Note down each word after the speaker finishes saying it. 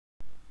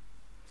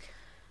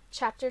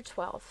Chapter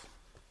 12.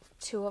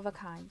 Two of a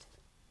Kind.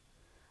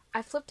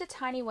 I flipped a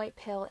tiny white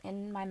pill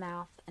in my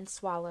mouth and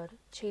swallowed,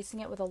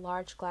 chasing it with a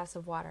large glass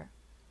of water.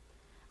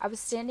 I was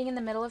standing in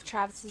the middle of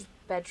Travis's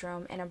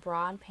bedroom in a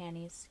bra and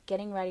panties,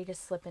 getting ready to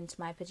slip into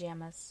my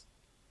pajamas.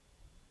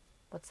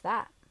 "What's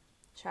that?"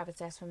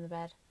 Travis asked from the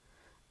bed.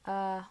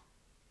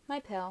 My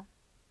pill."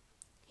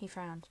 He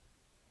frowned.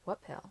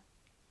 "What pill?"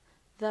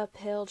 "The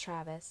pill,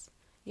 Travis.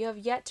 You have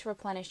yet to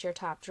replenish your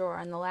top drawer,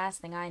 and the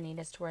last thing I need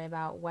is to worry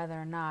about whether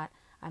or not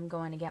I'm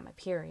going to get my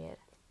period."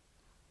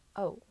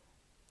 "Oh,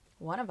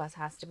 one of us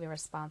has to be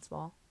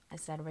responsible," I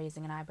said,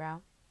 raising an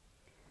eyebrow.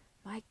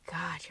 "My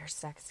God, you're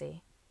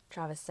sexy,"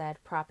 Travis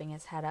said, propping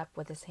his head up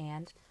with his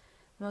hand.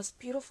 "The most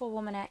beautiful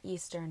woman at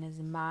Eastern is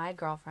my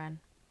girlfriend.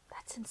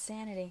 That's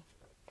insanity."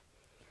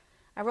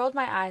 I rolled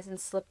my eyes and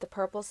slipped the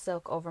purple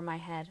silk over my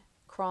head,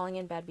 crawling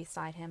in bed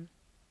beside him.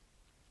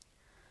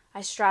 I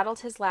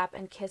straddled his lap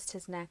and kissed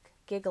his neck,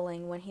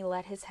 giggling when he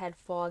let his head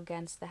fall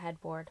against the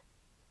headboard.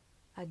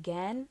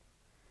 "Again?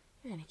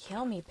 You're gonna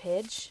kill me,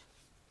 Pidge."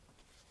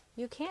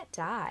 "You can't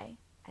die,"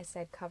 I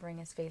said, covering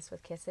his face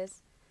with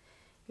kisses.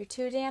 "You're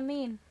too damn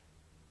mean."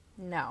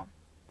 "No,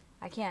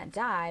 I can't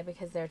die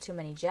because there are too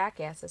many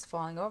jackasses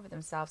falling over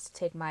themselves to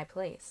take my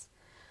place.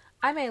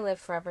 I may live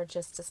forever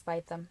just to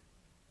spite them."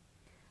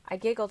 I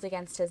giggled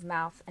against his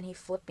mouth, and he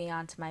flipped me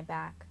onto my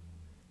back.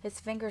 His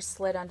fingers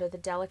slid under the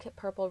delicate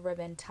purple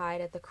ribbon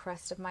tied at the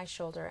crest of my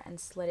shoulder and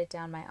slid it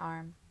down my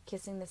arm,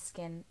 kissing the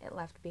skin it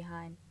left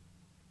behind.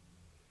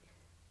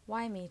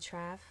 "Why me,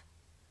 Trav?"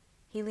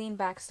 He leaned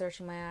back,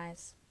 searching my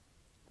eyes.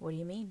 "What do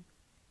you mean?"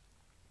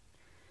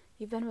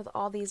 "You've been with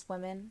all these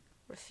women,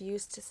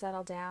 refused to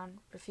settle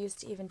down, refused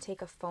to even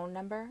take a phone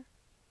number.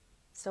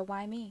 So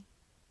why me?"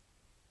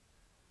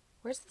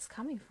 "Where's this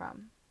coming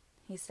from?"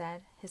 he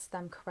said, his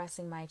thumb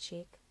caressing my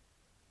cheek.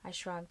 I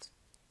shrugged.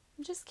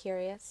 "I'm just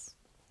curious."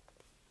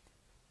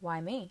 "Why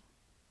me?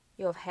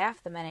 You have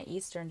half the men at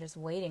Eastern just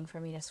waiting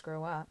for me to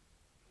screw up."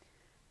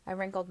 I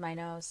wrinkled my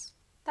nose.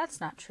 "That's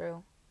not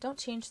true. Don't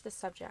change the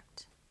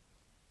subject."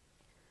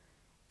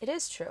 "It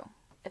is true.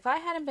 If I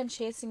hadn't been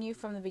chasing you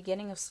from the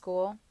beginning of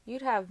school,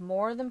 you'd have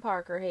more than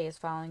Parker Hayes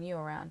following you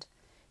around.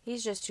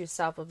 He's just too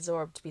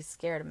self-absorbed to be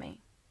scared of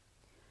me."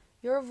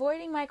 "You're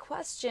avoiding my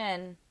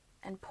question.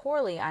 And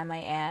poorly, I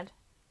might add."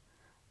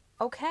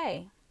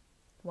 "Okay.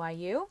 Why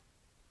you?"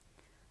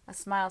 A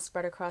smile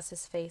spread across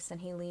his face, and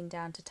he leaned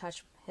down to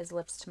touch his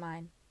lips to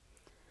mine.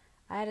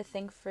 "I had a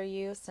thing for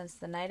you since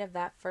the night of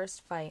that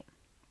first fight."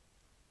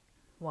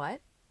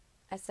 "What?"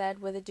 I said,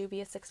 with a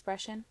dubious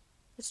expression.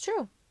 "It's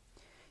true.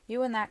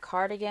 You in that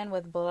cardigan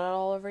with blood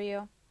all over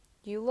you.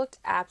 You looked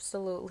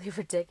absolutely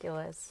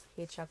ridiculous,"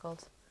 he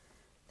chuckled.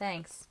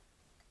 "Thanks."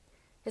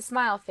 His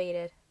smile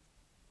faded.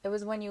 "It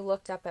was when you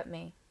looked up at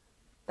me.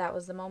 That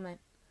was the moment.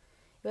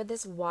 You had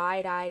this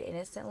wide-eyed,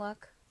 innocent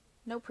look.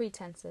 No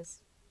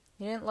pretenses.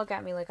 You didn't look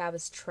at me like I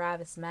was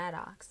Travis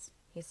Maddox,"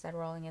 he said,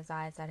 rolling his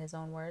eyes at his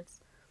own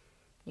words.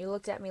 "You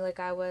looked at me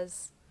like I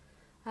was,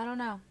 I don't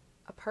know,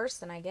 a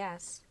person, I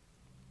guess."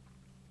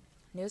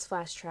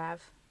 "Newsflash, Trav.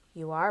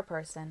 You are a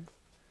person."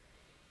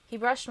 He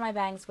brushed my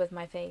bangs with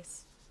my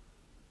face.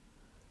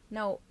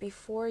 "No,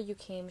 before you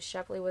came,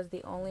 Shepley was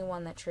the only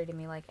one that treated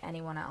me like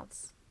anyone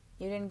else.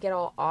 You didn't get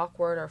all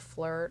awkward or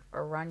flirt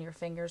or run your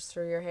fingers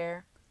through your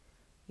hair.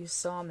 You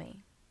saw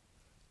me."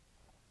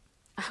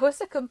 "I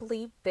was a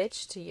complete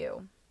bitch to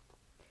you."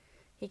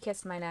 He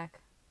kissed my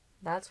neck.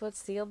 "That's what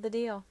sealed the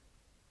deal."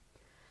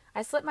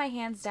 I slipped my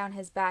hands down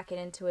his back and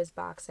into his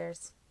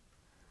boxers.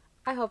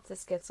 "I hope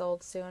this gets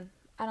old soon.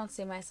 I don't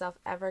see myself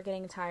ever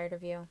getting tired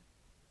of you."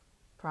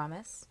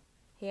 "Promise?"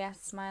 he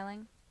asked,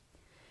 smiling.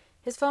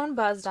 His phone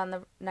buzzed on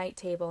the night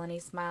table, and he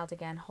smiled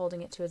again,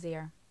 holding it to his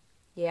ear.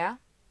 "Yeah?"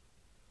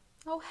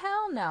 "Oh,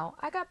 hell no.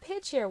 I got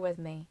Pidge here with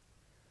me.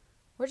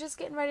 We're just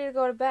getting ready to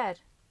go to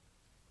bed."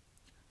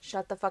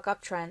 "Shut the fuck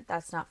up, Trent.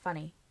 That's not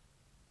funny."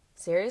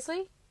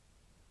 "Seriously?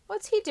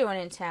 What's he doing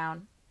in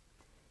town?"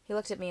 He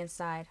looked at me and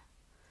sighed.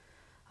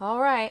 "All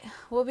right.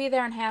 We'll be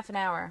there in half an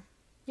hour.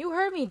 You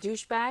heard me,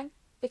 douchebag.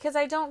 Because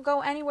I don't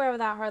go anywhere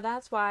without her,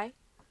 that's why.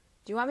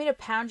 Do you want me to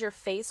pound your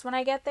face when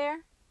I get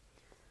there?"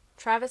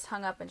 Travis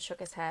hung up and shook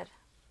his head.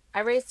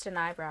 I raised an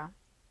eyebrow.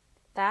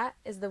 "That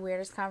is the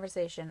weirdest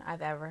conversation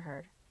I've ever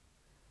heard."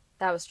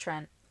 That was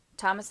Trent.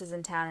 "Thomas is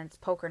in town and it's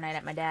poker night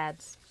at my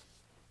dad's."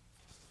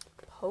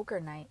 "Poker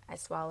night," I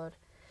swallowed.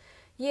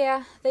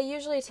 "Yeah, they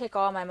usually take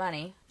all my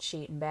money,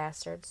 cheating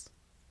bastards."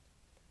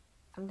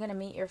 "I'm going to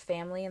meet your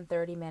family in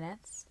 30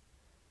 minutes.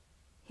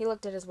 He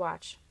looked at his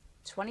watch.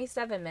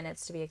 27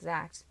 minutes to be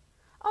exact.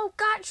 "Oh,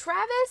 God,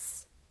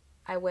 Travis!"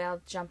 I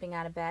wailed, jumping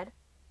out of bed.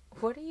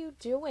 "What are you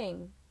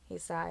doing?" he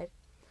sighed.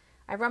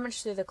 I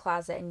rummaged through the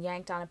closet and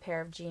yanked on a pair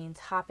of jeans,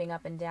 hopping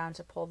up and down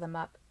to pull them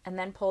up, and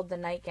then pulled the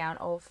nightgown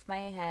off my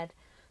head,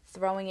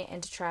 throwing it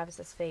into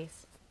Travis's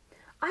face.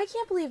 "I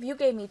can't believe you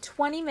gave me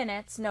 20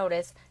 minutes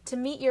notice to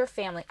meet your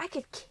family. I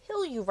could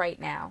kill you right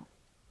now."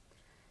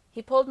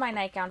 He pulled my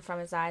nightgown from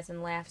his eyes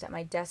and laughed at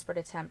my desperate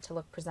attempt to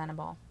look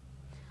presentable.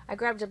 I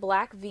grabbed a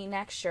black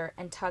V-neck shirt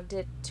and tugged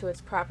it to its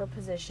proper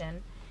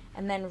position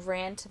and then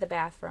ran to the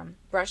bathroom,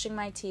 brushing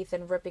my teeth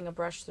and ripping a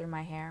brush through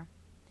my hair.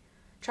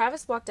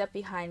 Travis walked up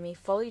behind me,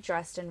 fully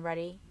dressed and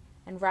ready,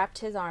 and wrapped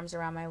his arms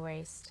around my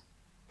waist.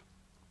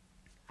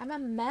 "I'm a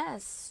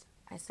mess,"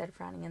 I said,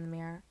 frowning in the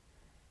mirror.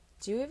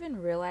 "Do you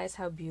even realize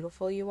how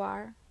beautiful you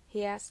are?"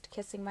 he asked,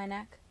 kissing my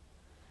neck.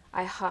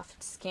 I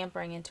huffed,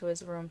 scampering into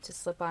his room to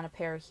slip on a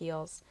pair of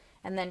heels,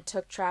 and then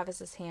took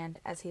Travis's hand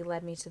as he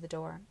led me to the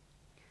door.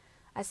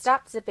 I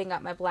stopped zipping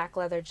up my black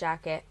leather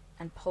jacket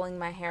and pulling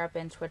my hair up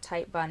into a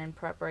tight bun in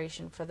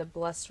preparation for the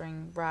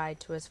blustering ride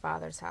to his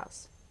father's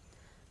house.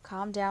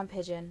 "Calm down,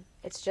 Pigeon.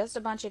 It's just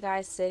a bunch of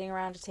guys sitting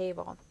around a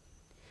table.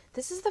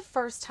 This is the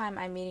first time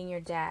I'm meeting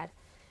your dad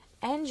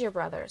and your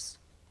brothers,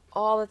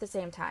 all at the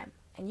same time.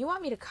 And you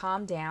want me to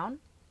calm down?"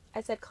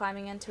 I said,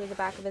 climbing into the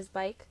back of his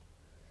bike.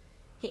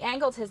 He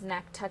angled his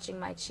neck, touching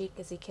my cheek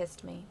as he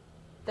kissed me.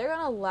 "They're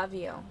gonna love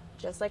you,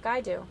 just like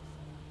I do."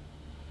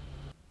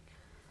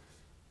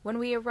 When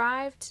we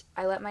arrived,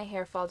 I let my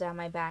hair fall down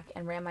my back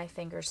and ran my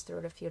fingers through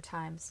it a few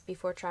times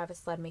before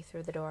Travis led me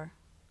through the door.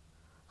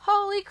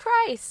 "Holy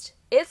Christ!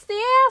 It's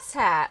the ass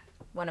hat!"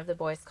 one of the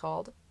boys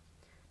called.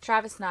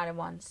 Travis nodded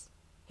once.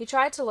 He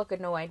tried to look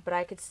annoyed, but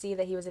I could see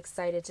that he was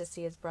excited to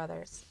see his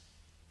brothers.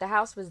 The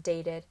house was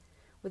dated,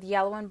 with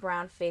yellow and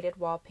brown faded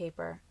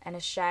wallpaper and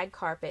a shag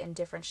carpet in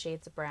different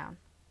shades of brown.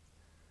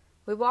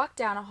 We walked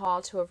down a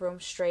hall to a room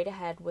straight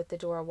ahead with the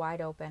door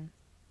wide open.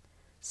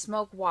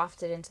 Smoke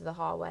wafted into the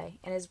hallway,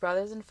 and his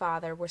brothers and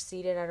father were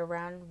seated at a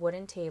round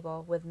wooden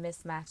table with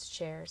mismatched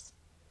chairs.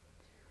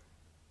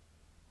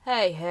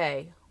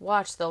 Hey,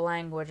 watch the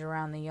language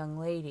around the young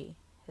lady,"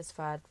 his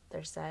father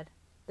said,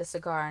 the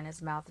cigar in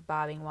his mouth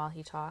bobbing while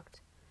he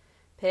talked.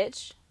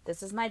 "Pidge,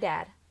 this is my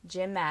dad,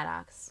 Jim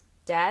Maddox.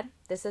 Dad,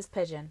 this is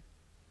Pigeon."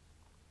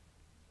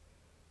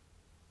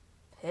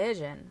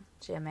 "Pigeon?"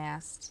 Jim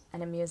asked,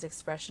 an amused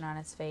expression on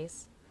his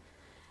face.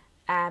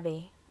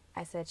 "Abby,"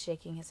 I said,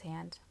 shaking his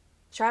hand.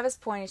 Travis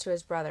pointed to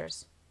his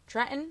brothers,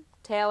 Trenton,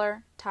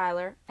 Taylor,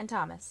 Tyler, and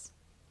Thomas.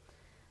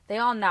 They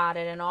all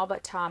nodded, and all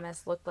but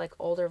Thomas looked like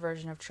older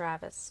version of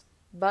Travis.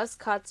 Buzz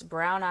cuts,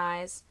 brown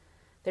eyes,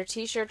 their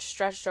t-shirts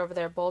stretched over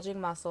their bulging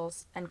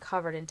muscles, and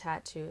covered in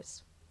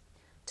tattoos.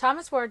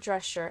 Thomas wore a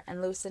dress shirt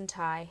and loosened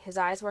tie, his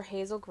eyes were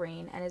hazel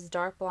green, and his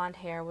dark blonde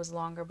hair was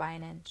longer by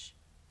an inch.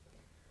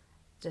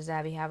 "Does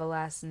Abby have a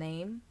last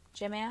name?"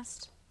 Jim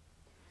asked.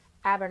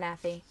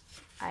 "Abernathy,"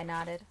 I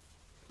nodded.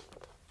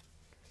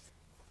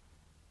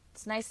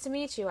 "It's nice to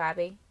meet you,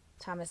 Abby,"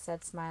 Thomas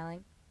said,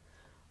 smiling.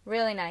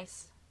 "Really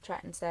nice,"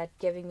 Trenton said,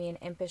 giving me an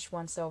impish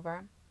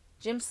once-over.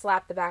 Jim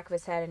slapped the back of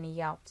his head and he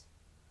yelped.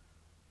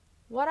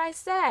 "What'd I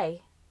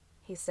say?"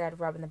 he said,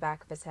 rubbing the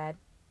back of his head.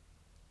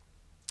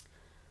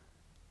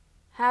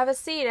 "Have a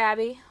seat,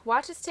 Abby.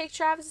 Watch us take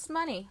Travis's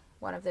money,"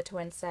 one of the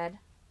twins said.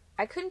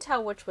 I couldn't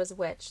tell which was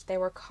which. They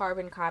were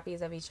carbon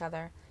copies of each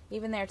other.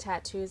 Even their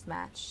tattoos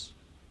matched.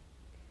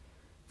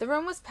 The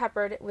room was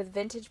peppered with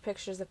vintage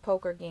pictures of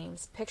poker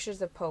games,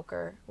 pictures of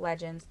poker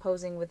legends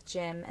posing with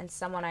Jim and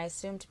someone I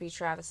assumed to be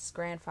Travis's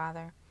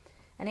grandfather,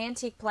 and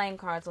antique playing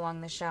cards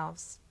along the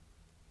shelves.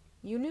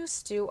 "You knew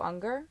Stu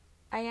Unger?"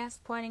 I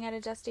asked, pointing at a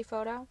dusty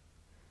photo.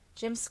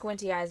 Jim's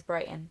squinty eyes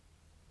brightened.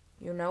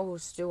 "You know who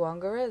Stu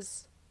Unger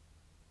is?"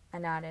 I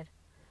nodded.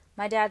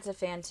 "My dad's a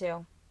fan,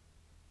 too."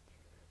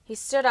 He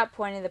stood up,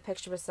 pointing to the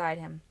picture beside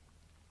him.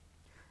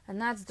 "And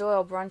that's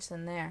Doyle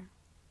Brunson there."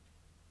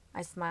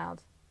 I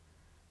smiled.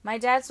 "My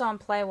dad saw him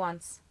play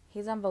once.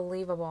 He's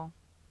unbelievable."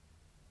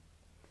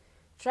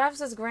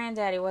 "Travis's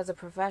granddaddy was a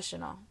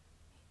professional.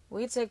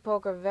 We take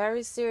poker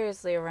very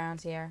seriously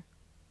around here."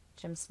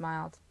 Jim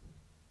smiled.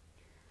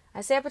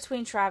 I sat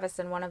between Travis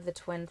and one of the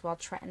twins while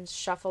Trenton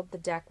shuffled the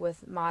deck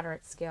with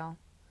moderate skill.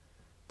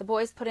 The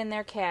boys put in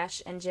their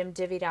cash, and Jim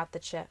divvied out the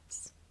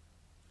chips.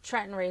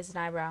 Trenton raised an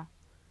eyebrow.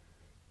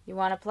 "You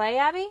want to play,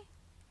 Abby?"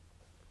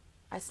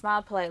 I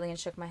smiled politely and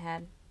shook my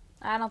head.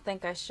 "I don't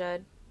think I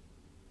should."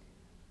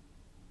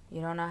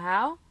 "You don't know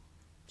how?"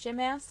 Jim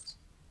asked.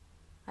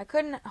 I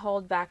couldn't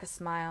hold back a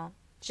smile.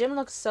 Jim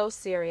looked so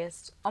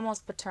serious,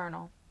 almost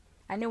paternal.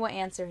 I knew what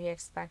answer he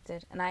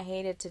expected, and I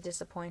hated to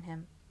disappoint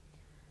him.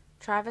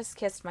 Travis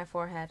kissed my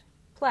forehead.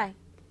 "Play.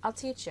 I'll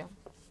teach you."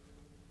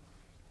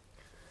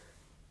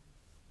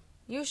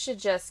 "You should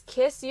just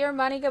kiss your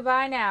money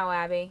goodbye now,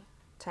 Abby,"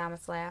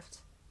 Thomas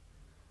laughed.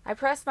 I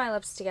pressed my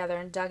lips together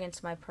and dug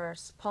into my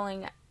purse,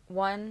 pulling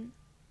one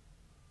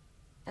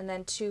and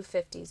then 2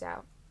 50s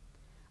out.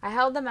 I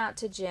held them out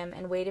to Jim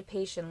and waited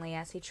patiently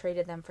as he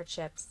traded them for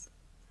chips.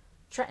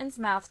 Trenton's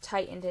mouth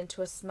tightened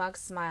into a smug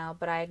smile,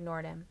 but I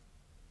ignored him.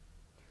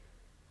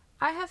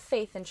 "I have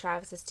faith in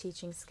Travis's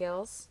teaching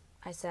skills,"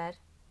 I said.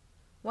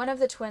 One of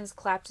the twins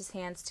clapped his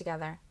hands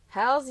together.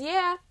 "Hells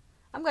yeah!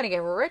 I'm going to get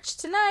rich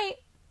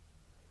tonight!"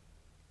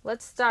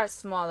 "Let's start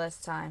small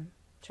this time,"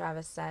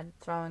 Travis said,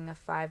 throwing a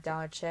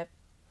 $5 chip.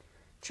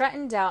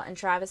 Trenton dealt and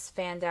Travis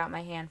fanned out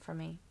my hand for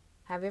me.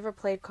 "Have you ever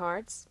played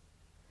cards?"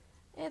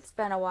 "It's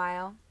been a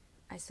while,"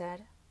 I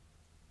said.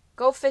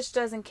 "Go fish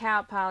doesn't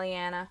count,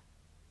 Pollyanna,"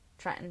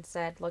 Trenton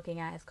said, looking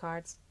at his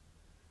cards.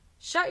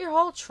 "Shut your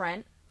hole,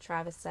 Trent,"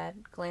 Travis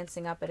said,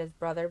 glancing up at his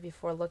brother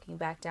before looking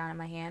back down at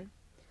my hand.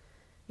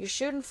 You're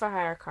shooting for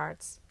higher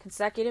cards,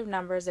 consecutive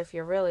numbers if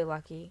you're really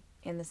lucky,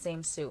 in the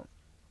same suit.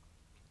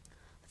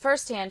 The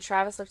first hand,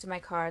 Travis looked at my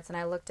cards, and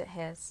I looked at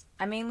his.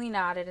 I mainly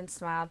nodded and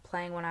smiled,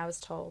 playing when I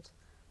was told.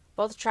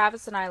 Both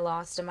Travis and I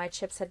lost, and my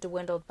chips had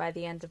dwindled by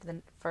the end of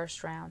the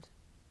first round.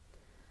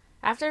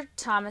 After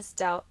Thomas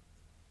dealt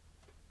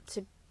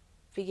to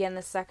begin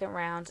the second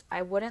round,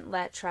 I wouldn't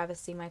let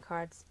Travis see my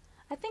cards.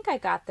 I think I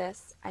got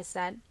this, I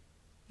said.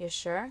 You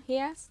sure? He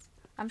asked.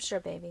 I'm sure,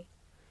 baby.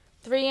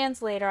 3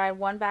 hands later, I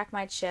won back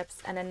my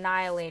chips and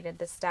annihilated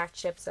the stacked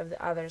chips of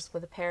the others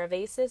with a pair of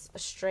aces, a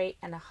straight,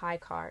 and a high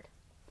card.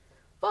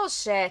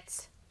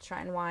 Bullshit,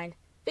 Trenton whined.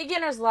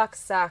 Beginner's luck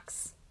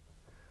sucks.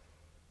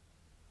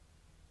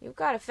 You've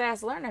got a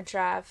fast learner,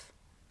 Trav,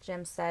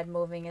 Jim said,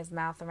 moving his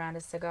mouth around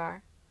his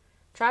cigar.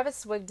 Travis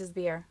swigged his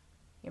beer.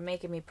 You're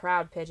making me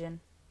proud, Pigeon.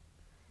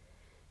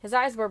 His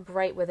eyes were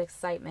bright with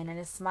excitement, and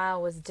his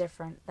smile was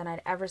different than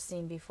I'd ever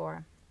seen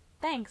before.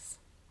 Thanks.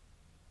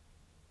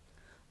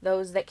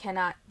 Those that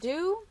cannot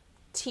do,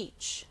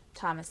 teach,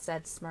 Thomas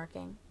said,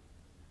 smirking.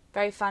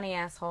 Very funny,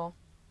 asshole,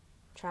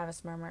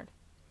 Travis murmured.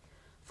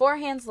 4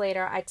 hands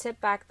later, I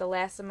tipped back the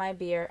last of my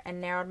beer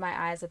and narrowed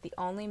my eyes at the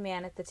only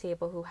man at the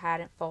table who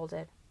hadn't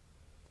folded.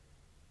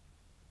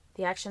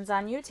 The action's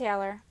on you,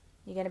 Taylor.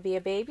 You gonna be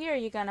a baby or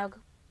you gonna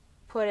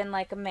put in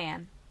like a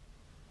man?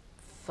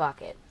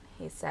 Fuck it,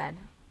 he said,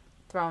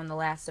 throwing the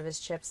last of his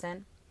chips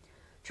in.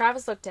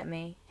 Travis looked at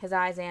me, his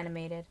eyes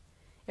animated.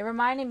 It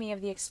reminded me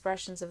of the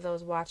expressions of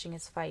those watching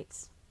his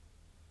fights.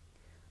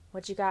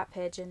 What you got,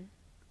 Pigeon?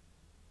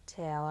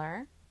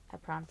 Taylor, I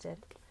prompted.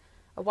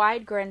 A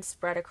wide grin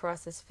spread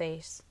across his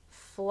face.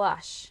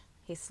 Flush,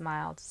 he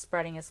smiled,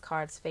 spreading his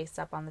cards face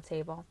up on the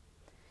table.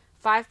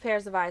 5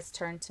 pairs of eyes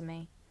turned to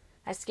me.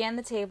 I scanned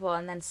the table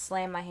and then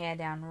slammed my hand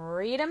down.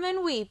 Read 'em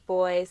and weep,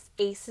 boys.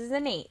 Aces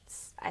and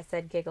 8s, I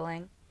said,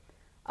 giggling.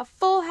 A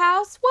full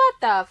house? What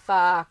the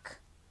fuck?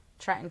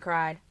 Trenton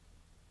cried.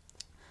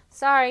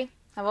 Sorry,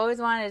 I've always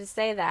wanted to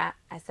say that,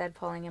 I said,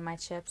 pulling in my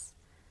chips.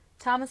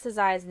 Thomas's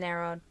eyes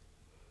narrowed.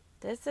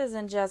 This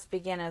isn't just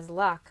beginner's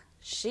luck.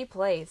 She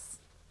plays.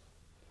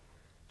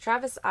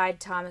 Travis eyed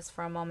Thomas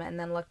for a moment and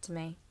then looked to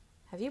me.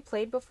 Have you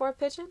played before,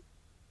 Pigeon?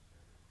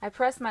 I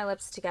pressed my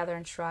lips together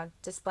and shrugged,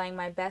 displaying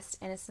my best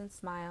innocent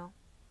smile.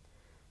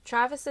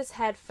 Travis's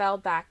head fell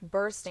back,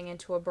 bursting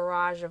into a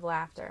barrage of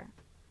laughter.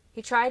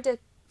 He tried to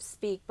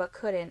speak but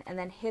couldn't, and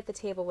then hit the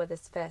table with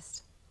his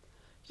fist.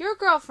 Your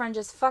girlfriend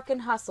just fucking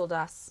hustled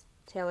us,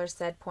 Taylor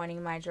said, pointing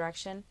in my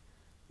direction.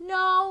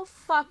 No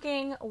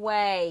fucking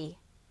way,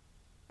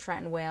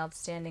 Trenton wailed,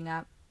 standing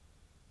up.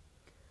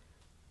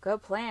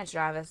 Good plan,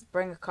 Travis.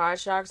 Bring a card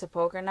shark to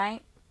poker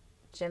night,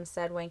 Jim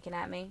said, winking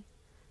at me.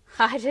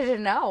 I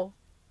didn't know,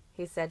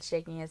 he said,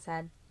 shaking his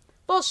head.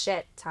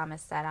 Bullshit,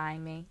 Thomas said,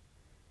 eyeing me.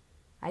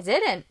 I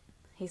didn't,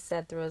 he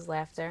said through his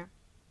laughter.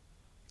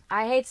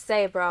 I hate to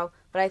say it, bro,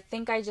 but I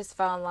think I just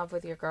fell in love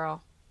with your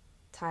girl,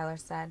 Tyler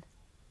said.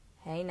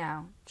 Hey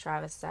now,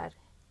 Travis said,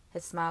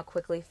 his smile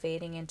quickly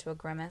fading into a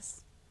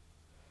grimace.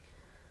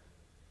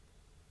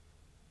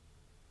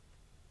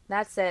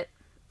 That's it.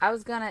 I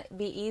was gonna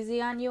be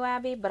easy on you,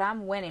 Abby, but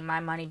I'm winning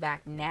my money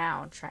back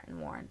now, Trenton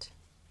warned.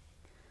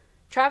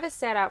 Travis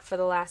sat out for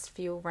the last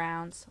few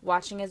rounds,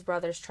 watching his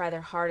brothers try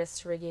their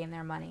hardest to regain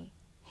their money.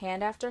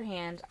 Hand after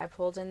hand, I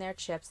pulled in their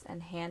chips,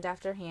 and hand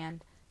after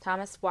hand,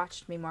 Thomas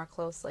watched me more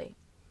closely.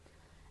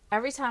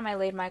 Every time I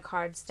laid my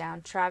cards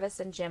down, Travis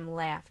and Jim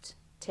laughed.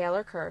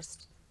 Taylor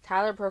cursed.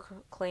 Tyler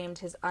proclaimed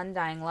his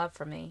undying love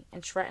for me,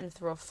 and Trenton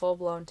threw a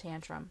full-blown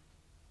tantrum.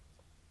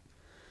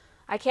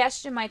 I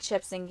cashed in my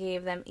chips and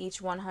gave them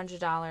each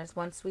 $100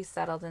 once we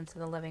settled into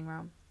the living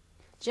room.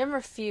 Jim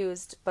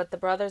refused, but the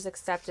brothers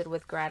accepted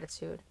with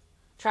gratitude.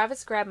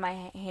 Travis grabbed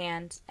my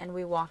hand, and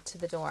we walked to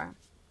the door.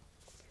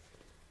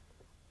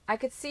 I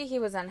could see he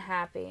was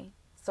unhappy,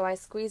 so I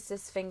squeezed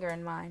his finger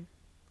in mine.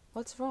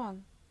 What's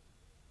wrong?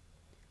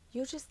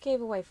 You just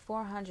gave away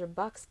 $400,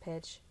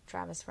 Pidge,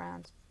 Travis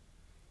frowned.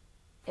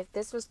 If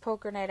this was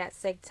poker night at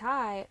Sig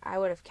Tai, I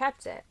would have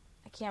kept it.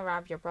 I can't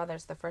rob your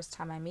brothers the first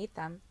time I meet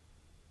them.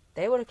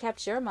 They would have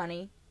kept your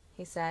money,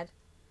 he said.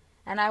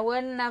 And I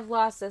wouldn't have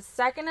lost a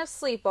second of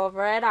sleep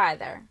over it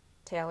either,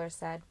 Taylor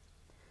said.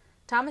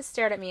 Thomas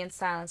stared at me in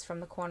silence from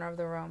the corner of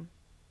the room.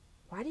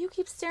 Why do you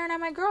keep staring at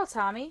my girl,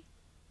 Tommy?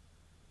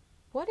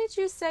 What did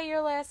you say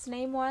your last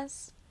name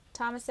was?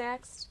 Thomas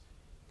asked.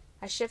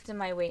 I shifted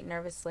my weight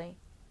nervously.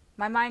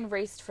 My mind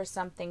raced for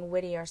something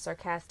witty or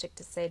sarcastic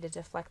to say to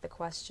deflect the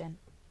question.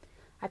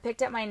 I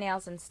picked at my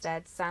nails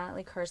instead,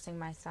 silently cursing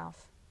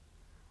myself.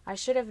 I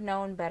should have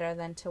known better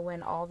than to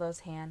win all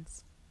those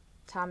hands.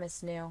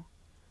 Thomas knew.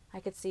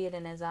 I could see it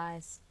in his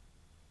eyes.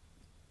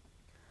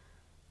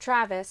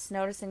 Travis,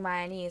 noticing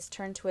my unease,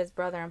 turned to his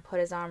brother and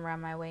put his arm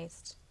around my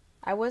waist.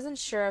 I wasn't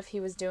sure if he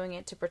was doing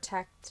it to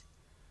protect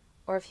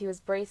or if he was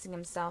bracing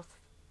himself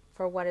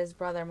for what his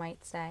brother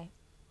might say.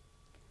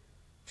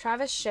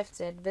 Travis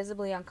shifted,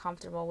 visibly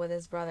uncomfortable with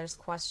his brother's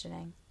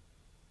questioning.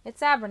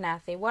 It's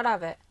Abernathy. What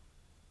of it?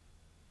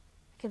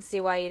 Can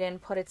see why you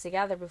didn't put it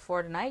together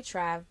before tonight,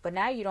 Trav, but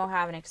now you don't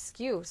have an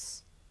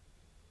excuse.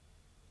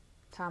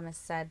 Thomas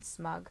said,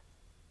 smug.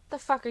 The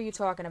fuck are you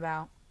talking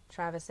about?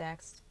 Travis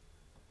asked.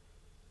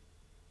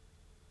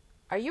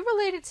 Are you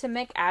related to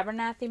Mick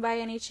Abernathy by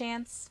any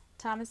chance?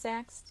 Thomas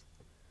asked.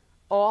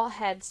 All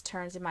heads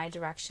turned in my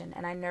direction,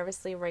 and I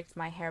nervously raked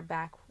my hair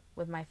back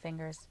with my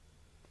fingers.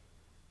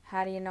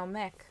 How do you know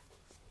Mick?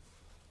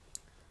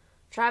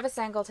 Travis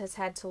angled his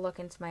head to look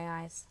into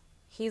my eyes.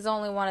 He's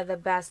only one of the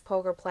best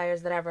poker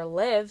players that ever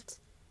lived.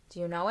 Do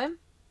you know him?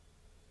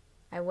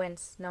 I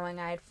winced, knowing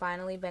I had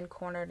finally been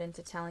cornered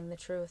into telling the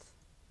truth.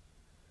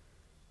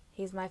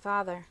 He's my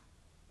father.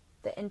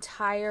 The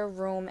entire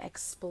room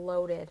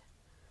exploded.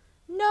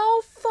 No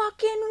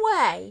fucking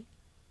way!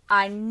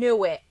 I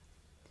knew it.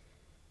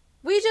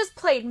 We just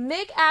played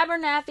Mick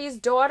Abernathy's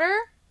daughter?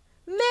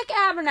 Mick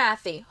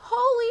Abernathy!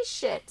 Holy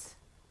shit!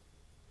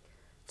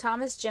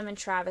 Thomas, Jim, and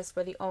Travis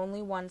were the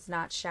only ones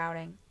not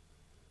shouting.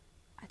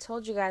 I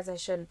told you guys I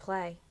shouldn't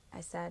play, I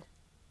said.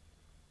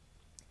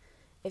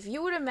 If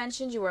you would have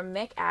mentioned you were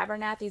Mick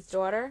Abernathy's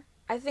daughter,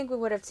 I think we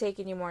would have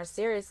taken you more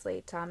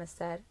seriously, Thomas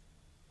said.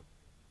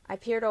 I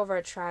peered over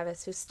at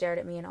Travis, who stared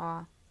at me in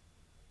awe.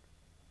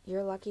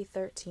 You're lucky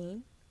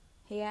 13?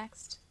 He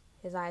asked,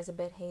 his eyes a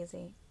bit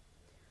hazy.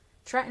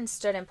 Trenton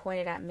stood and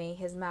pointed at me,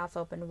 his mouth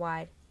opened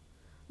wide.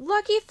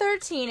 Lucky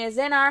 13 is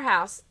in our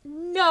house.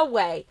 No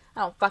way. I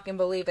don't fucking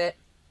believe it.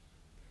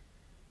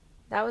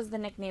 That was the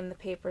nickname the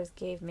papers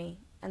gave me,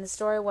 and the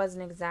story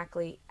wasn't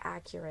exactly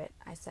accurate,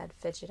 I said,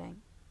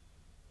 fidgeting.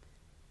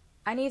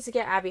 I need to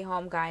get Abby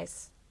home,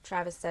 guys,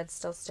 Travis said,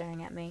 still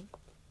staring at me.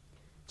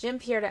 Jim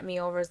peered at me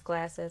over his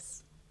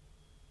glasses.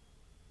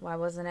 Why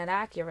wasn't it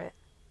accurate?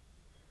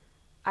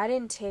 I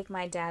didn't take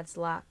my dad's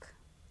luck.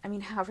 I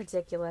mean, how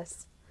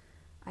ridiculous.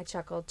 I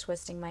chuckled,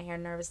 twisting my hair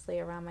nervously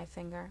around my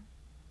finger.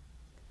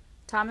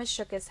 Thomas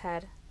shook his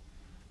head.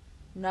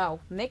 No,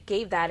 Mick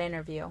gave that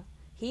interview.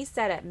 He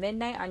said at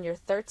midnight on your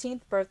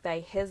 13th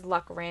birthday his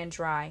luck ran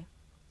dry.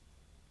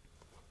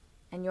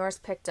 And yours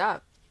picked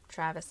up,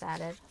 Travis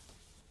added.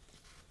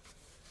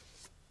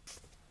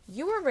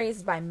 You were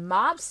raised by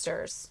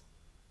mobsters,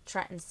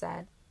 Trenton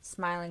said,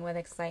 smiling with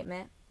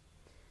excitement.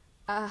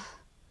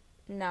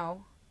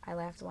 No, I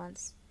laughed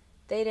once.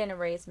 They didn't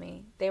raise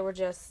me. They were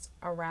just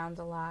around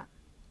a lot.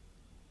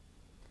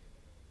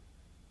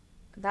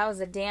 That was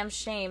a damn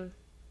shame,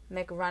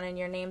 Mick running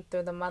your name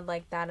through the mud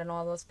like that in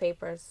all those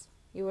papers.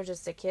 You were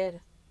just a kid,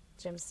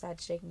 Jim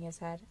said, shaking his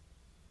head.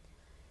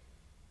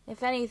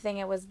 If anything,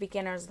 it was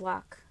beginner's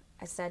luck,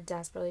 I said,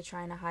 desperately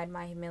trying to hide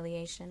my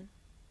humiliation.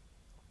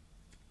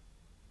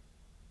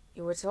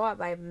 You were taught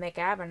by Mick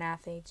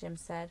Abernathy, Jim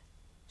said,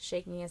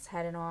 shaking his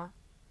head in awe.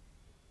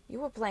 You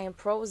were playing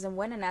pros and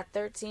winning at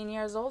 13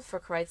 years old, for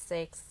Christ's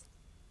sakes.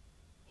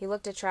 He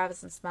looked at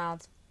Travis and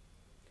smiled.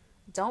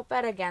 Don't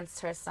bet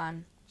against her,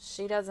 son.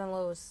 She doesn't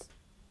lose.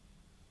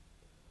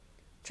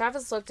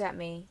 Travis looked at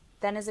me,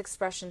 then his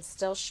expression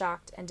still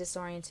shocked and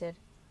disoriented.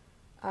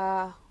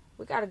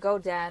 We gotta go,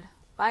 Dad.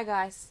 Bye,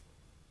 guys.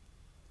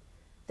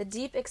 The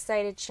deep,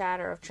 excited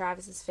chatter of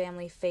Travis's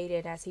family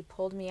faded as he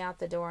pulled me out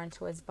the door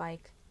into his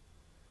bike.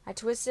 I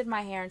twisted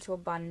my hair into a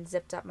bun and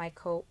zipped up my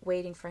coat,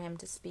 waiting for him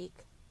to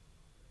speak.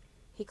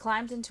 He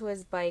climbed into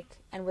his bike,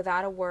 and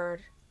without a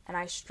word, and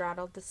I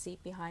straddled the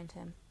seat behind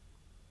him.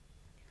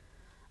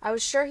 I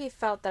was sure he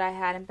felt that I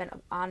hadn't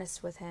been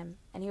honest with him,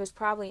 and he was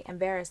probably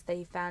embarrassed that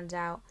he found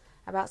out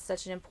about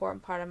such an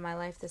important part of my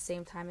life the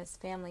same time his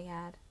family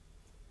had.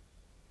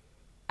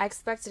 I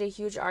expected a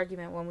huge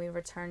argument when we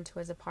returned to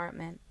his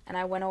apartment, and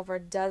I went over a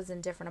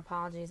dozen different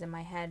apologies in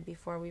my head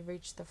before we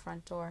reached the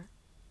front door.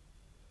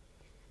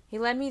 He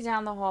led me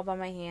down the hall by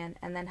my hand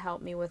and then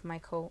helped me with my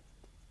coat.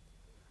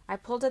 I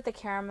pulled at the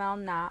caramel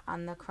knot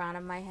on the crown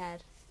of my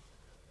head,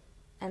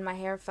 and my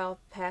hair fell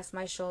past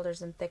my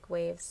shoulders in thick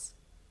waves.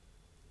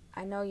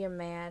 I know you're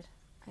mad,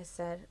 I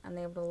said,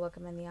 unable to look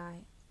him in the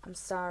eye. I'm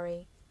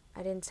sorry.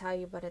 I didn't tell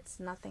you, but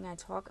it's nothing I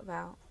talk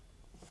about.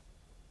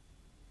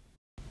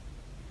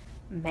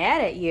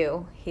 Mad at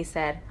you, he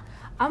said.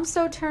 I'm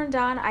so turned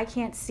on I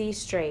can't see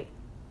straight.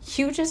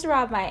 You just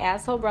robbed my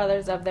asshole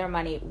brothers of their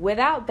money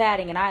without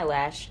batting an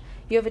eyelash.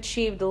 You have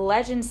achieved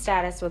legend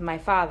status with my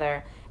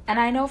father, and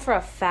I know for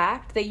a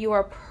fact that you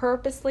are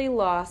purposely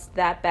lost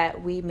that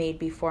bet we made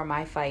before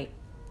my fight.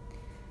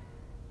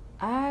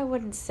 I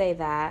wouldn't say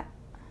that.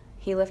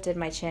 He lifted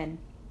my chin.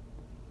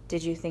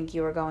 Did you think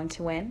you were going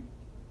to win?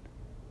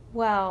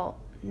 Well,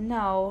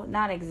 no,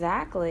 not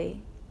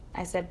exactly,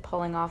 I said,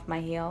 pulling off my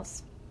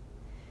heels.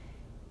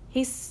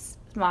 He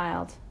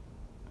smiled.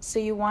 So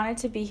you wanted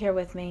to be here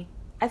with me.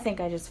 I think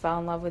I just fell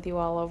in love with you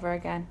all over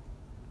again.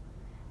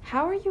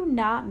 How are you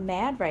not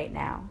mad right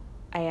now?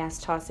 I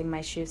asked, tossing my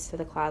shoes to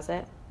the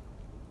closet.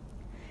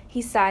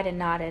 He sighed and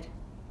nodded.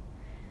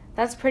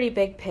 That's pretty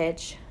big,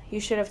 Pidge. You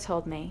should have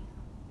told me.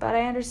 But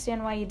I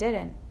understand why you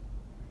didn't.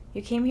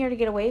 You came here to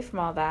get away from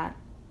all that.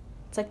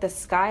 It's like the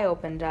sky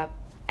opened up.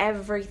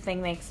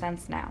 Everything makes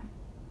sense now.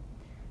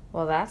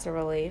 Well, that's a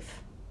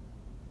relief.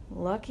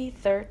 Lucky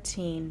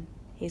 13,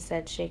 he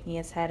said, shaking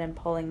his head and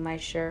pulling my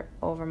shirt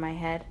over my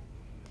head.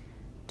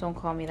 Don't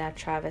call me that,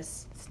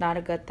 Travis. It's not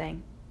a good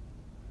thing.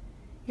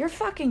 You're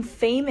fucking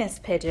famous,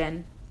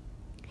 Pigeon,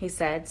 he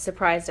said,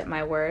 surprised at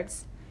my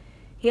words.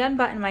 He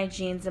unbuttoned my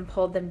jeans and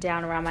pulled them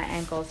down around my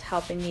ankles,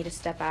 helping me to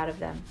step out of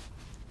them.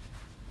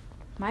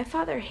 My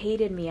father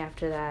hated me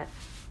after that.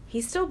 He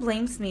still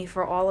blames me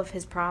for all of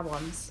his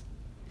problems.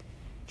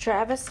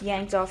 Travis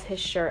yanked off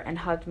his shirt and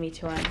hugged me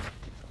to him.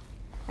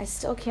 I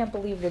still can't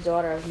believe the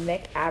daughter of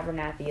Mick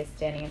Abernathy is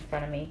standing in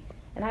front of me,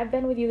 and I've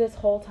been with you this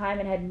whole time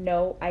and had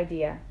no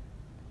idea.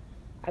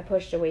 I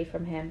pushed away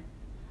from him.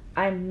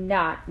 I'm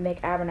not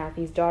Mick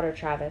Abernathy's daughter,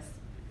 Travis.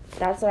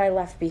 That's what I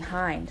left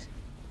behind.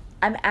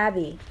 I'm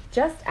Abby.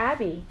 Just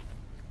Abby,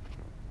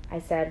 I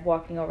said,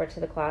 walking over to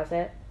the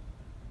closet.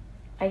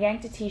 I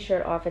yanked a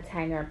t-shirt off its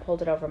hanger and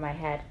pulled it over my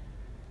head.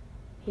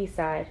 He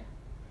sighed.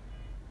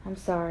 I'm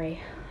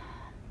sorry.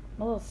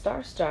 I'm a little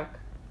starstruck.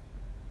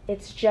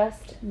 It's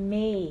just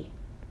me.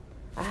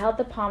 I held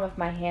the palm of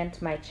my hand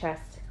to my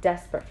chest,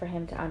 desperate for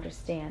him to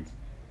understand.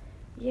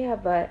 Yeah,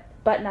 but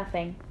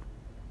nothing.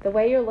 The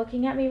way you're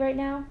looking at me right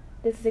now,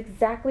 this is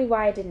exactly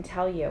why I didn't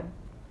tell you.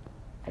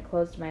 I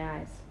closed my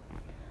eyes.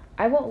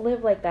 I won't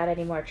live like that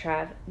anymore,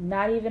 Trav.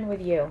 Not even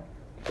with you.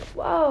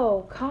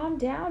 Whoa, calm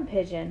down,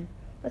 Pigeon.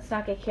 Let's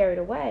not get carried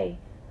away.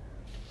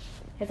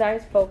 His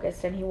eyes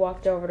focused and he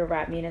walked over to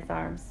wrap me in his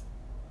arms.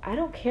 I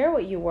don't care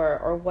what you were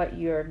or what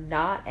you're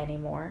not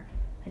anymore.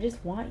 I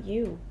just want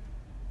you.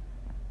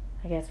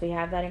 I guess we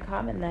have that in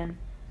common then.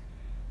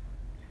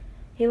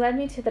 He led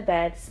me to the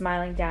bed,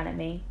 smiling down at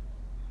me.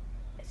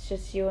 It's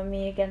just you and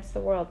me against the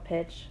world,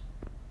 Pidge.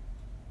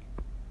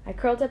 I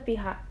curled up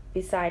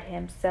beside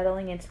him,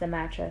 settling into the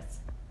mattress.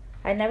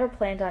 I'd never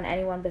planned on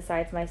anyone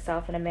besides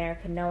myself in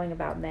America knowing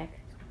about Mick,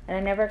 and I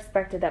never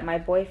expected that my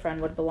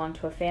boyfriend would belong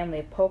to a family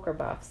of poker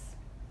buffs.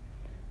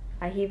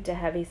 I heaved a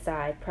heavy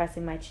sigh,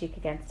 pressing my cheek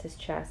against his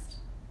chest.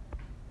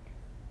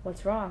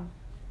 What's wrong?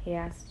 He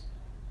asked.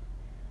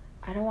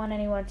 I don't want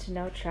anyone to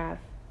know, Trav.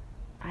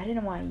 I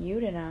didn't want you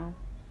to know.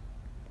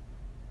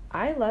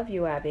 I love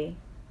you, Abby.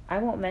 I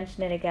won't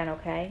mention it again,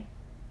 okay?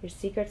 Your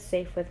secret's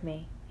safe with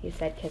me, he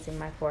said, kissing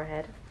my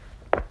forehead.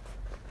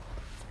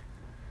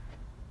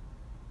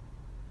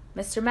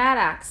 Mr.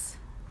 Maddox,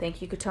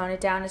 think you could tone it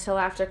down until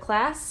after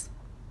class?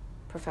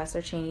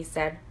 Professor Cheney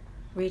said,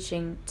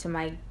 reaching to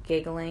my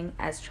giggling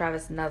as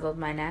Travis nuzzled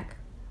my neck.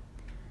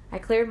 I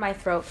cleared my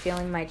throat,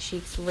 feeling my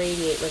cheeks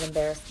radiate with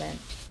embarrassment.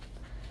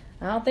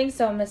 I don't think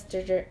so,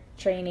 Mr.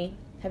 Cheney.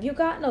 Have you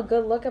gotten a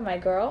good look at my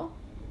girl?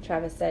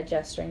 Travis said,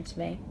 gesturing to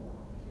me.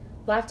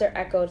 Laughter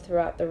echoed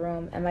throughout the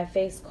room, and my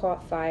face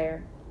caught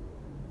fire.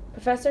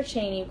 Professor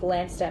Cheney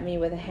glanced at me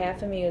with a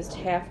half-amused,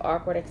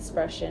 half-awkward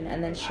expression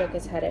and then shook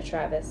his head at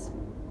Travis.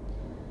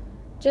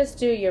 Just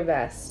do your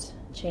best,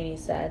 Cheney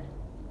said.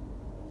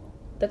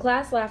 The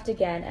class laughed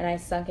again, and I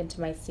sunk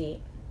into my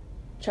seat.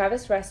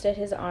 Travis rested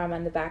his arm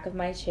on the back of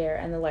my chair,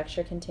 and the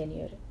lecture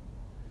continued.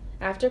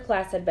 After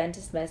class had been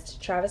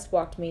dismissed, Travis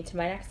walked me to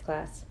my next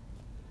class.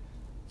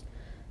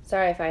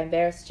 Sorry if I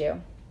embarrassed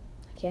you.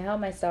 I can't help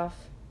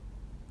myself.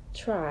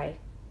 Try.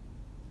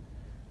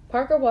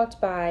 Parker walked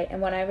by,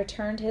 and when I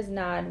returned his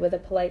nod with a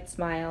polite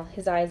smile,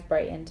 his eyes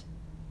brightened.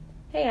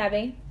 Hey,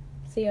 Abby.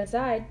 See you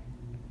inside.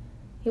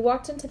 He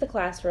walked into the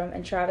classroom,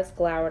 and Travis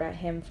glowered at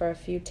him for a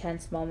few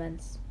tense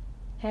moments.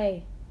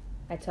 Hey,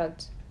 I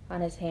tugged on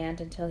his hand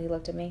until he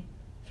looked at me.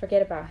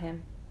 Forget about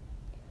him.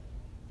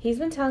 He's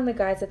been telling the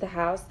guys at the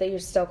house that you're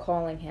still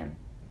calling him.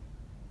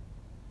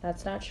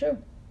 That's not true,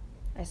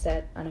 I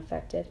said,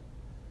 unaffected.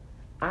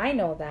 I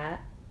know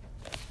that.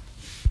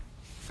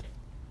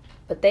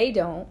 But they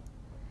don't.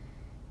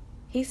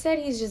 He said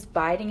he's just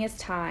biding his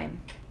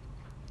time.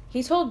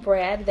 He told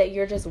Brad that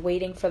you're just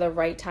waiting for the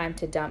right time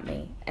to dump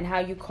me, and how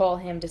you call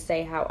him to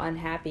say how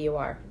unhappy you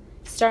are.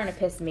 It's starting to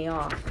piss me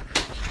off.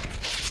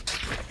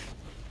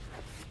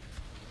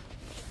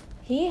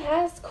 He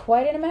has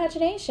quite an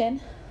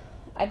imagination.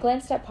 I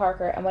glanced at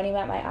Parker, and when he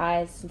met my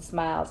eyes and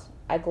smiled,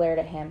 I glared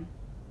at him.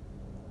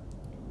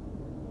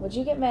 Would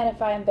you get mad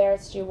if I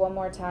embarrassed you one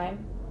more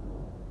time?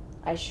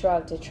 I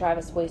shrugged, and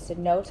Travis wasted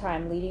no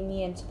time leading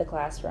me into the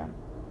classroom.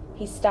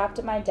 He stopped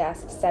at my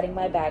desk, setting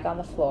my bag on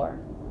the floor.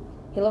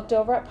 He looked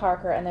over at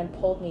Parker and then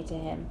pulled me to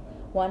him,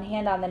 one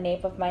hand on the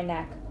nape of my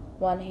neck,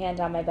 one hand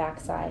on my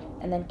backside,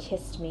 and then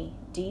kissed me,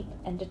 deep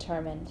and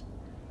determined.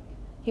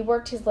 He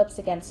worked his lips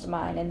against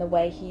mine in the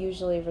way he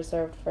usually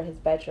reserved for his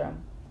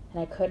bedroom,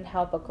 and I couldn't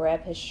help but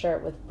grab his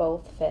shirt with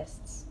both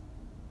fists.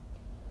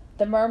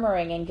 The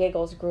murmuring and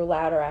giggles grew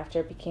louder after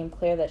it became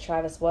clear that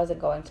Travis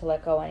wasn't going to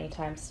let go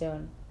anytime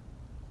soon.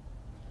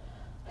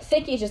 I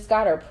think he just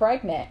got her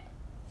pregnant,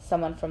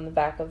 someone from the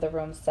back of the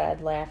room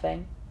said,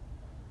 laughing.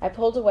 I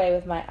pulled away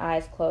with my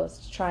eyes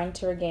closed, trying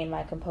to regain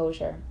my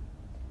composure.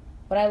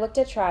 When I looked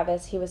at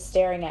Travis, he was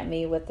staring at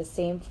me with the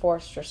same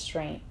forced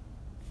restraint.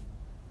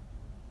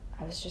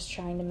 I was just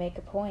trying to make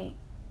a point,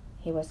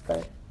 he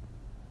whispered.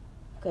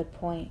 Good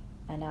point,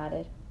 I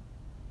nodded.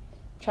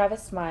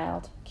 Travis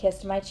smiled,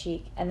 kissed my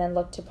cheek, and then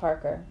looked to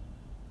Parker,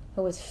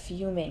 who was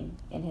fuming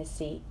in his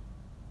seat.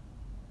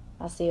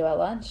 I'll see you at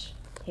lunch,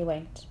 he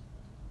winked.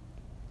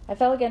 I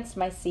fell against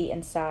my seat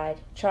and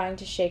sighed, trying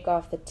to shake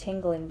off the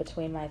tingling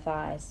between my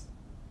thighs.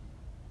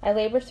 I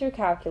labored through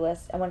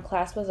calculus, and when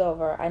class was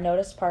over, I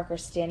noticed Parker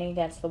standing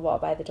against the wall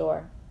by the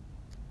door.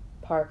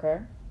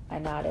 "Parker," I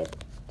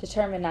nodded,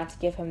 determined not to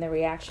give him the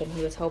reaction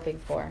he was hoping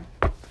for.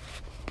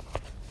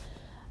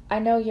 "I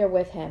know you're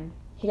with him.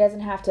 He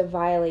doesn't have to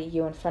violate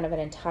you in front of an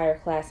entire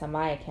class on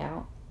my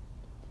account."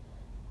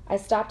 I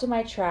stopped in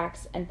my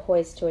tracks and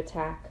poised to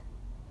attack.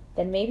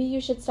 "Then maybe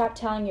you should stop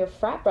telling your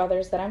frat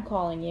brothers that I'm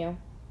calling you.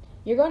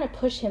 You're going to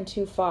push him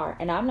too far,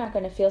 and I'm not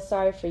going to feel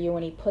sorry for you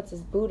when he puts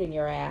his boot in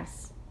your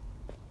ass."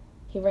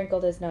 He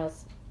wrinkled his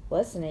nose.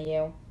 "Listen to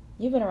you.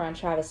 You've been around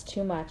Travis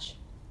too much."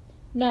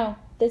 "No,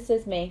 this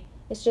is me.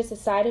 It's just a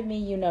side of me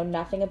you know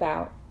nothing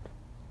about."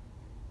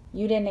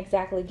 "You didn't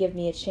exactly give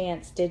me a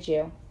chance, did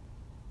you?"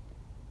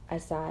 I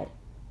sighed.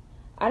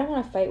 "I don't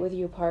want to fight with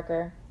you,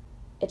 Parker.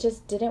 It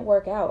just didn't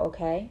work out,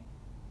 okay?"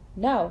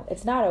 "No,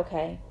 it's not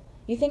okay.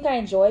 You think I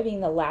enjoy being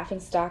the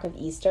laughingstock of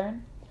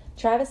Eastern?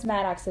 Travis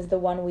Maddox is the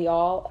one we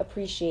all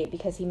appreciate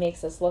because he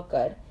makes us look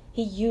good.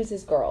 He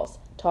uses girls,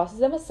 tosses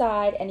them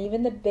aside, and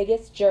even the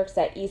biggest jerks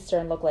at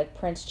Eastern look like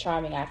Prince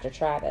Charming after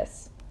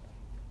Travis."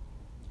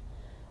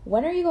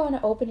 "When are you going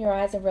to open your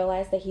eyes and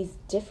realize that he's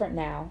different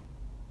now?"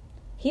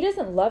 "He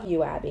doesn't love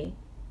you, Abby.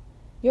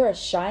 You're a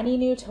shiny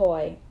new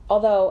toy,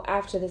 although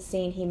after the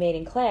scene he made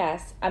in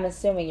class, I'm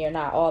assuming you're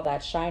not all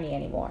that shiny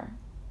anymore."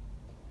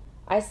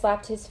 I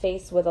slapped his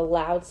face with a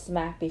loud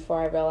smack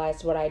before I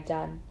realized what I'd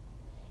done.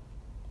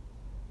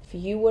 "If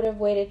you would have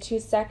waited 2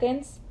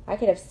 seconds, I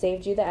could have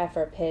saved you the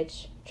effort,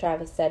 Pidge,"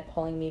 Travis said,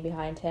 pulling me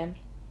behind him.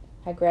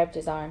 I grabbed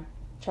his arm.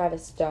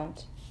 "Travis,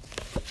 don't."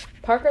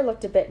 Parker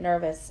looked a bit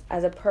nervous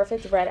as a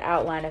perfect red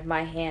outline of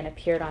my hand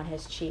appeared on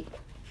his cheek.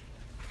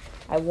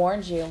 "I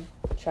warned you,"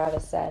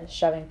 Travis said,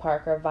 shoving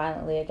Parker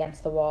violently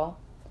against the wall.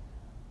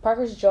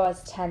 Parker's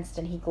jaws tensed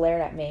and he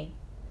glared at me.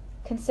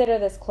 "Consider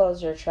this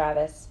closure,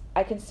 Travis.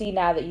 I can see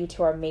now that you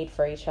two are made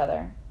for each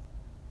other."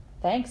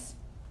 "Thanks,"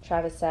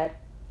 Travis said,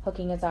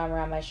 hooking his arm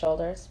around my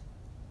shoulders.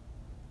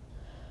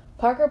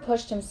 Parker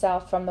pushed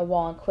himself from the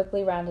wall and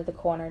quickly rounded the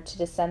corner to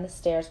descend the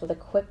stairs with a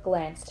quick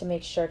glance to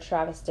make sure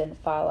Travis didn't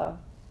follow.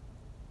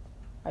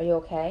 "Are you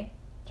okay?"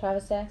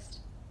 Travis asked.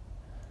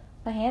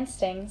 "My hand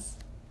stings."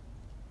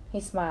 He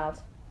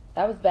smiled.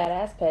 "That was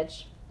badass,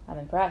 Pidge. I'm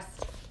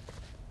impressed."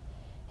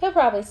 "He'll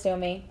probably sue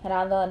me, and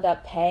I'll end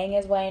up paying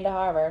his way into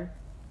Harvard."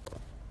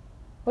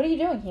 "What are you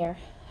doing here?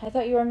 I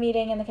thought you were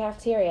meeting in the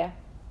cafeteria."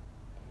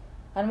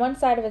 On one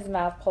side of his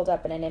mouth pulled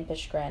up in an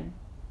impish grin.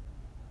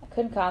 "I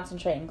couldn't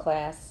concentrate in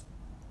class.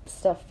 I'm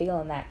still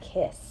feeling that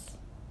kiss."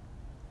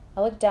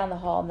 I looked down the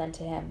hall and then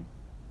to him.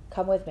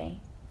 "Come with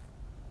me."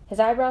 His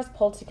eyebrows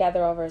pulled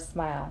together over his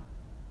smile.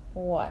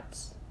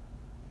 "What?"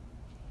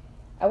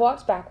 I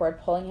walked backward,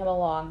 pulling him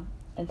along,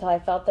 until I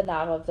felt the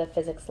knob of the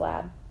physics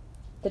lab.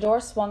 The door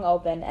swung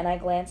open, and I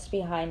glanced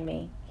behind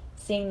me,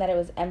 seeing that it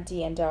was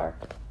empty and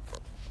dark.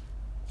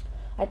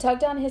 I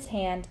tugged on his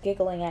hand,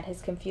 giggling at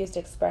his confused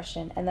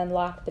expression, and then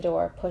locked the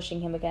door,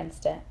 pushing him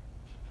against it.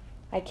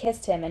 I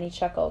kissed him, and he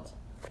chuckled.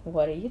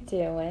 "What are you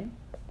doing?"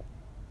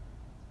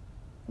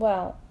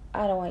 "Well,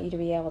 I don't want you to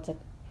be able to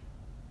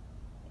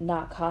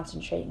not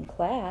concentrate in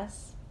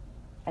class,"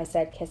 I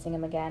said, kissing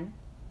him again.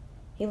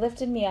 He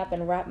lifted me up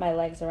and wrapped my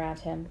legs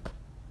around him.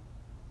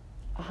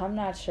 "I'm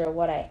not sure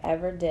what I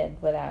ever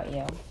did without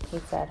you," he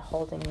said,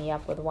 holding me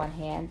up with one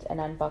hand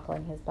and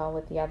unbuckling his belt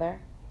with the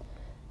other.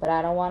 "But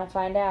I don't want to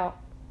find out.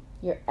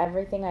 You're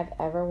everything I've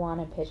ever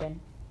wanted,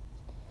 Pigeon.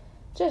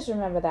 Just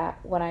remember that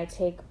when I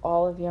take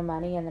all of your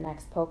money in the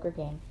next poker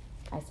game,"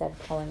 I said,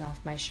 pulling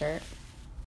off my shirt.